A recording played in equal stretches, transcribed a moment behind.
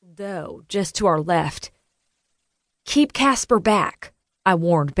doe just to our left. "Keep Casper back," I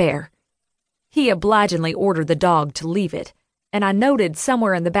warned Bear. He obligingly ordered the dog to leave it, and I noted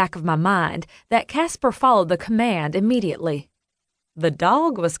somewhere in the back of my mind that Casper followed the command immediately. The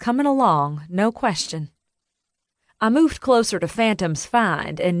dog was coming along, no question. I moved closer to Phantom's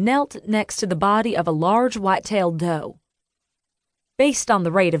find and knelt next to the body of a large white-tailed doe. Based on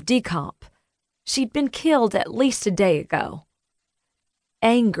the rate of decomp, she'd been killed at least a day ago.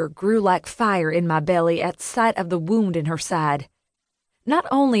 Anger grew like fire in my belly at sight of the wound in her side. Not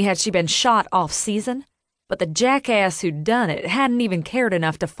only had she been shot off-season, but the jackass who'd done it hadn't even cared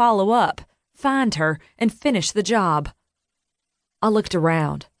enough to follow up, find her, and finish the job. I looked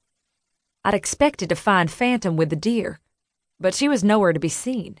around. I'd expected to find Phantom with the deer, but she was nowhere to be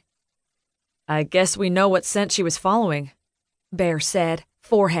seen. "I guess we know what scent she was following," Bear said,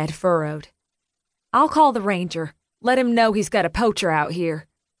 forehead furrowed. "I'll call the ranger. Let him know he's got a poacher out here."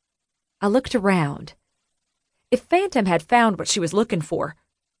 I looked around. If Phantom had found what she was looking for,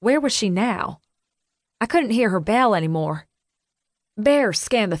 where was she now? I couldn't hear her bell anymore. Bear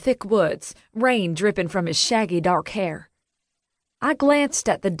scanned the thick woods, rain dripping from his shaggy dark hair. I glanced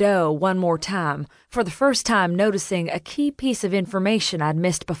at the doe one more time, for the first time noticing a key piece of information I'd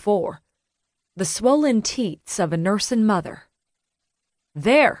missed before. The swollen teats of a nursing mother.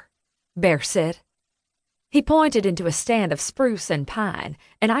 "There," Bear said. He pointed into a stand of spruce and pine,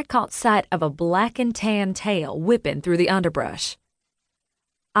 and I caught sight of a black and tan tail whipping through the underbrush.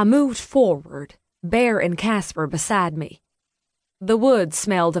 I moved forward, Bear and Casper beside me. The woods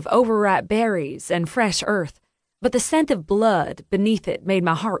smelled of overripe berries and fresh earth, but the scent of blood beneath it made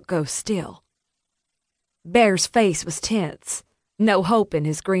my heart go still. Bear's face was tense, no hope in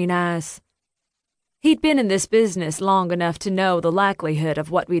his green eyes. He'd been in this business long enough to know the likelihood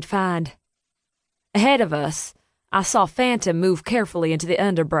of what we'd find. Ahead of us, I saw Phantom move carefully into the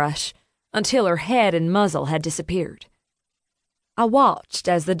underbrush until her head and muzzle had disappeared. I watched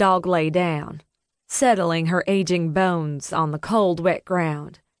as the dog lay down, settling her aging bones on the cold, wet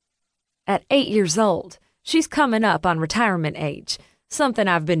ground. At 8 years old, she's coming up on retirement age, something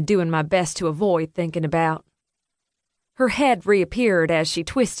I've been doing my best to avoid thinking about. Her head reappeared as she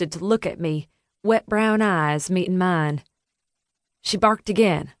twisted to look at me, wet brown eyes meeting mine. She barked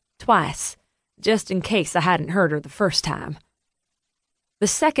again, twice, just in case I hadn't heard her the first time. The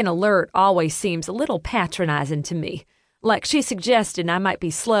second alert always seems a little patronizing to me, like she suggested I might be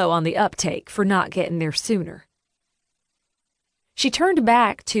slow on the uptake for not getting there sooner. She turned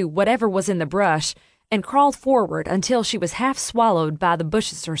back to whatever was in the brush and crawled forward until she was half swallowed by the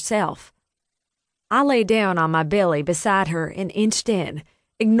bushes herself. I lay down on my belly beside her and inched in,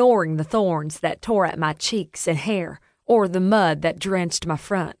 ignoring the thorns that tore at my cheeks and hair or the mud that drenched my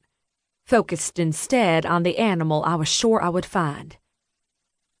front, focused instead on the animal I was sure I would find.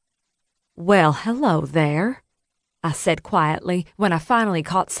 "Well, hello there," I said quietly when I finally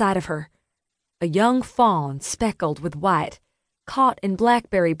caught sight of her. A young fawn speckled with white, caught in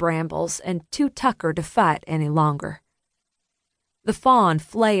blackberry brambles and too tuckered to fight any longer. The fawn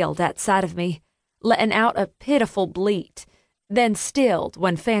flailed at sight of me, letting out a pitiful bleat, then stilled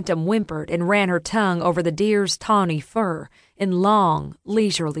when Phantom whimpered and ran her tongue over the deer's tawny fur in long,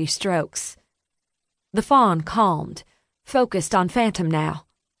 leisurely strokes. The fawn calmed, focused on Phantom now.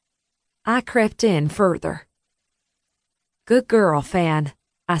 I crept in further. "Good girl, Fan,"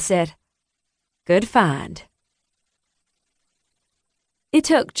 I said. "Good find." It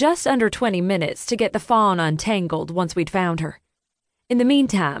took just under 20 minutes to get the fawn untangled once we'd found her. In the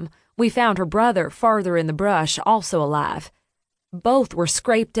meantime, we found her brother farther in the brush, also alive. Both were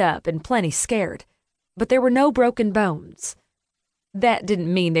scraped up and plenty scared, but there were no broken bones. That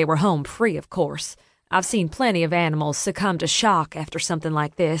didn't mean they were home free, of course. I've seen plenty of animals succumb to shock after something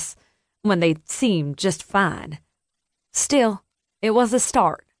like this, when they seemed just fine. Still, it was a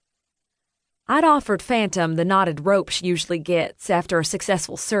start. I'd offered Phantom the knotted rope she usually gets after a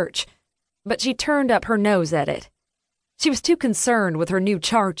successful search, but she turned up her nose at it. She was too concerned with her new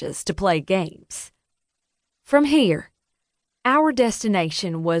charges to play games. From here, our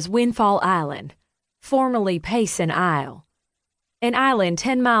destination was Windfall Island, formerly Payson Isle, an island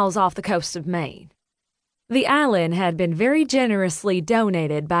 10 miles off the coast of Maine. The island had been very generously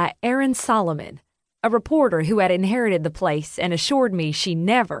donated by Erin Solomon, a reporter who had inherited the place and assured me she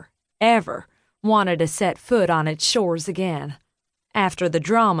never, ever wanted to set foot on its shores again, after the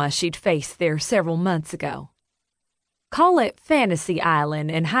drama she'd faced there several months ago. Call it Fantasy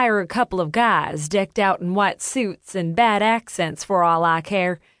Island and hire a couple of guys decked out in white suits and bad accents for all I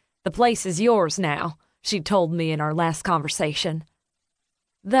care. The place is yours now, she told me in our last conversation.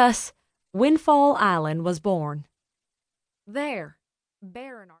 Thus, Windfall Island was born. There, Bear and